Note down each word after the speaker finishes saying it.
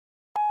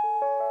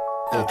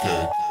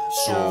Okay,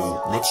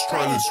 so let's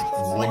try this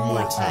one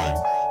more time.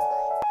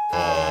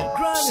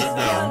 Sit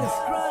down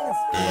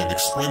and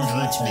explain the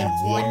dream to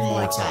me one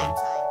more time.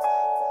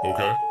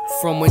 Okay?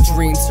 From a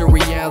dream to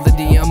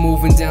reality, I'm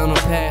moving down a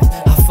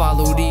path. I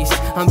follow these,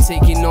 I'm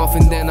taking off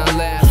and then I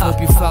laugh.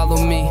 Hope you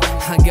follow me,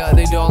 I got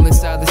it all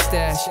inside the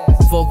stash.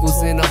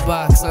 Vocals in a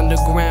box,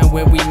 underground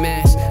where we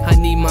mash. I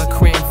need my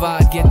crank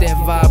vibe, get that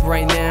vibe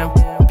right now.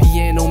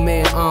 Piano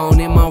man on,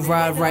 in my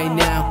ride right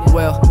now.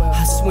 Well,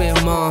 I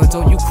swim on,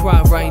 don't you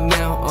cry right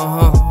now,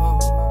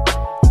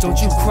 Don't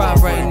you cry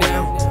right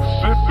now.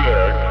 Sit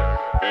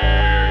back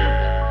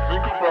and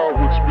think about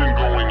what's been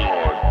going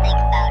on.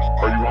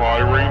 Are you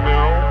high right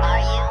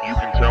now? You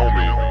can tell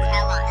me,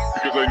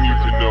 because I need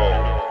to know.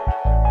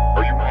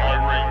 Are you high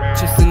right now?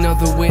 Just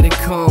another way to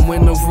come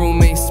when the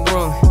room ain't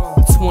sprung.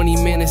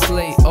 20 minutes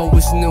late, oh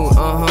it's noon,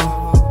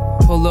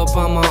 Pull up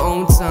on my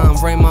own time,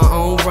 write my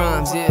own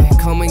rhymes, yeah.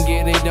 Come and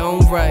get it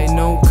on right,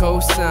 no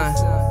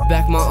cosign.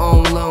 Back my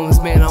own loans,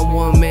 man, I'm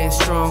one man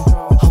strong.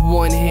 I'm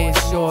one hand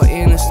short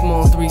in a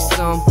small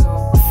threesome.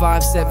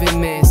 5'7"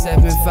 man,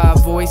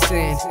 7'5" voice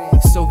in.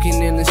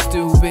 Soaking in the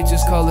stew,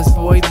 bitches call us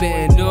boy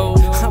band. No,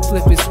 I'm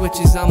flipping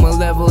switches, I'm a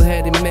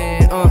level-headed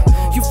man.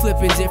 You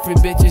flipping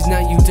different bitches, now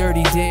you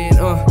dirty Dan.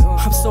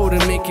 I'm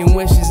sorta making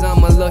wishes,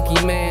 I'm a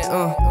lucky man.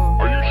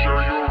 Are you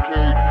sure you're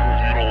okay?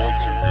 Cause you don't look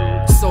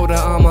too good. Sorta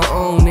on my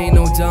own, ain't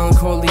no Don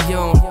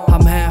Corleone.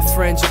 I'm half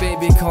French,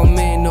 baby, call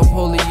me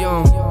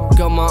Napoleon.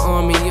 Got my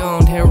army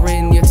on, hair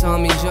in your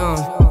Tommy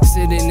John.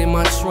 Sitting in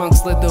my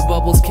trunks, let the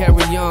bubbles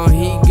carry on.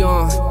 He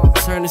gone,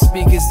 turn the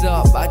speakers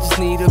up, I just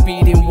need a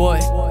beat and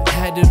what?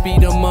 Had to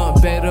beat him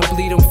up, better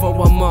bleed him before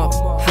I'm up.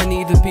 I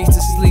need a piece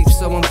to sleep,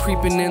 so I'm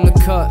creeping in the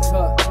cut.